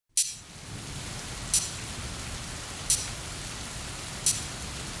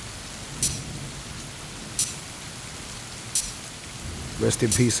Rest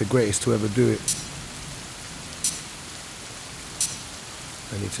in peace, the greatest to ever do it.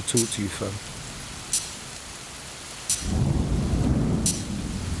 I need to talk to you, fam.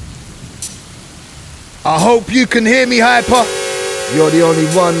 I hope you can hear me, Hyper. You're the only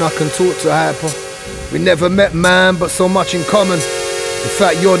one I can talk to, Hyper. We never met, man, but so much in common. In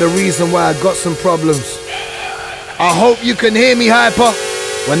fact, you're the reason why I got some problems. I hope you can hear me, Hyper.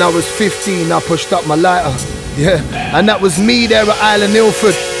 When I was 15, I pushed up my lighter. Yeah, and that was me there at Island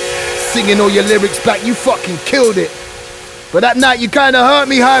Ilford, singing all your lyrics back. You fucking killed it. But that night you kinda hurt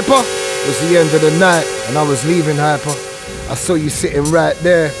me, Hyper. It was the end of the night, and I was leaving, Hyper. I saw you sitting right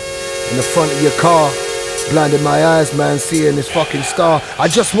there in the front of your car. Blinded my eyes, man, seeing this fucking star. I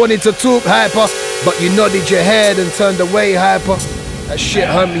just wanted to talk, Hyper, but you nodded your head and turned away, Hyper. That shit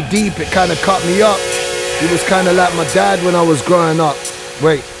hurt me deep, it kinda cut me up. He was kinda like my dad when I was growing up.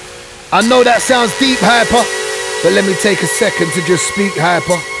 Wait, I know that sounds deep, Hyper, but let me take a second to just speak,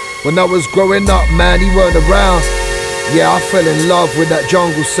 Hyper. When I was growing up, man, he weren't around. Yeah, I fell in love with that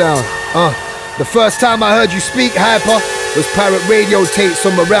jungle sound. The first time I heard you speak, Hyper, was pirate radio tapes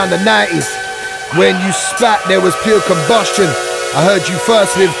from around the 90s. When you spat, there was pure combustion. I heard you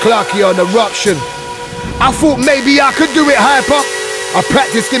first with Clarky on Eruption. I thought maybe I could do it, Hyper. I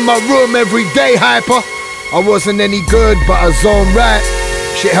practiced in my room every day, Hyper. I wasn't any good, but I zoned right.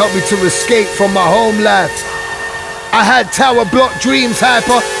 Shit helped me to escape from my home life. I had tower block dreams,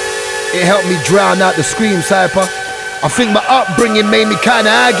 Hyper. It helped me drown out the screams, Hyper. I think my upbringing made me kinda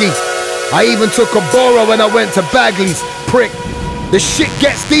aggy. I even took a borrow when I went to Bagley's. Prick. The shit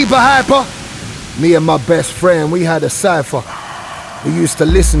gets deeper, Hyper. Me and my best friend, we had a cipher. We used to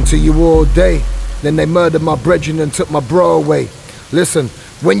listen to you all day. Then they murdered my brethren and took my bro away. Listen,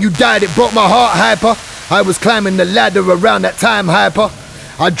 when you died it broke my heart, Hyper. I was climbing the ladder around that time, Hyper.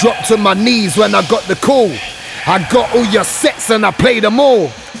 I dropped to my knees when I got the call. I got all your sets and I played them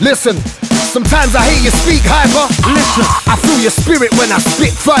all. Listen, sometimes I hear you speak, Hyper. Listen, I feel your spirit when I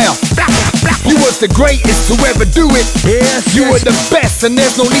spit fire. You was the greatest to ever do it. Yes, you were the best and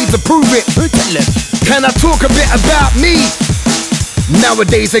there's no need to prove it. Can I talk a bit about me?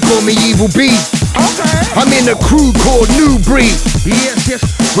 Nowadays they call me Evil B. Okay. I'm in a crew called New Breed. Yes, yes.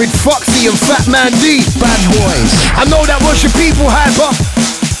 With Foxy and Fat Man D. Bad boys. I know that was your people, Hyper.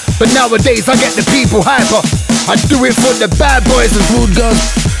 But nowadays I get the people hyper. I do it for the bad boys and rude girls.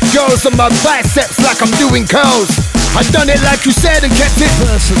 Girls on my biceps like I'm doing curls. I done it like you said and kept it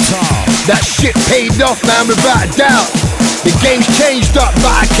versatile. That shit paid off, man, without a doubt. The game's changed up, but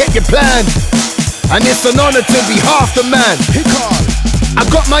I kept your plan. And it's an honor to be half the man. I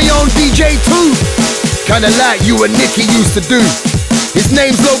got my own DJ too, kinda like you and Nicky used to do. His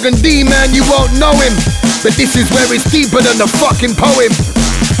name's Logan D, man, you won't know him, but this is where it's deeper than a fucking poem.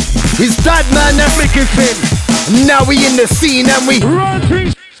 His dad, man, that's making fin. Now we in the scene and we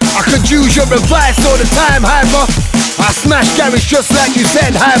I could use your advice all the time, Hyper. I smash garage just like you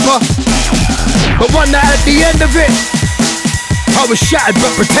said, Hyper. But one night at the end of it, I was shattered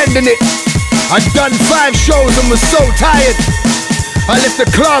but pretending it. I'd done 5 shows and was so tired. I left the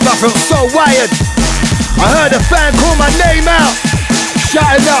club, I felt so wired. I heard a fan call my name out,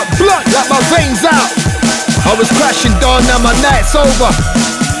 shouting out blood like my veins out. I was crashing down, now my night's over.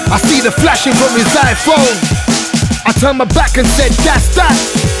 I see the flashing from his iPhone. I turned my back and said, that's that.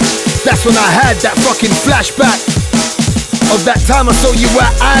 That's when I had that fucking flashback of that time I saw you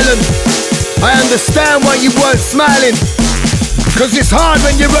at Island. I understand why you weren't smiling, cause it's hard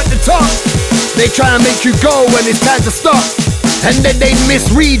when you're at the top. They try and make you go when it's time to stop, and then they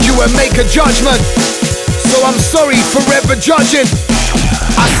misread you and make a judgment. So I'm sorry for ever judging.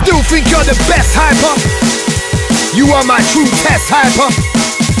 I still think you're the best, Hyper. You are my true test, Hyper.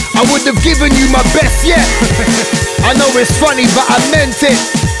 I would have given you my best yet. I know it's funny, but I meant it.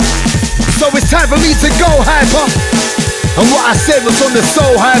 So it's time for me to go, Hyper. And what I said was on the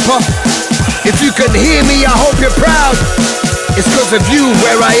soul, Hyper. If you can hear me, I hope you're proud. It's cause of you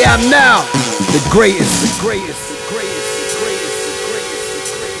where I am now. The greatest, the greatest, the greatest, the greatest, the greatest,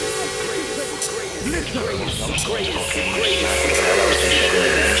 the greatest, the greatest, the greatest, the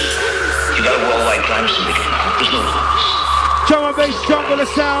greatest. You got a worldwide crime syndicate now. There's no rules. Drum and bass jungle, the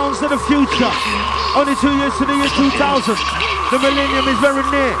sounds of the future. Only 2 years to the year 2000. The millennium is very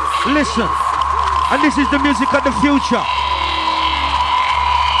near. Listen, and this is the music of the future.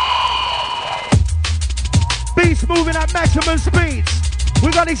 Beats moving at maximum speeds.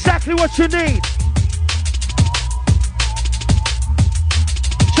 We got exactly what you need.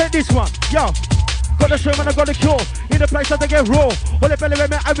 Check this one, yo. Got the swim and I got the cure. In the place that they get raw. Well, if belly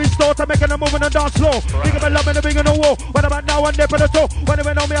me every store to making a move and a dance slow. Big up and love and a big on the wall. What about now and there for the toe? When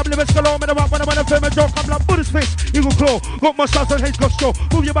they know me, I'm living slow. When I rap, when I film a joke, I'm like Buddha's fist. Eagle claw. Got my shots and hates got straw.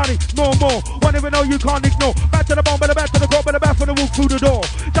 Move your body, more and more. When they know you can't ignore. Back to the bone, but the back to the core, but the back for the walk through the door.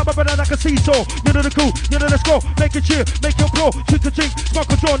 Jump up and down like a seesaw. You know the cool, you know the score. Make it cheer, make your blow. Shoot the drink,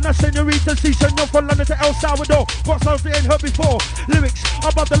 smoke a draw. Now senorita, see, senor from London to El Salvador. What sounds they ain't heard before. Lyrics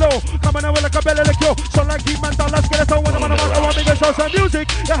above the law. Coming out with like a belly like yo. So like deep man, let's get it on. When I'm on the mic, I want me to show some music.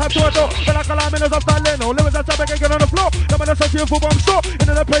 You have to adore. But like a line minutes of style, no. Lyrics that I get on the floor. No man, that's a football, I'm sure. In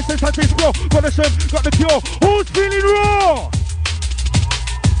another place, they touch his floor. Got the swim, got the cure. Who's feeling raw?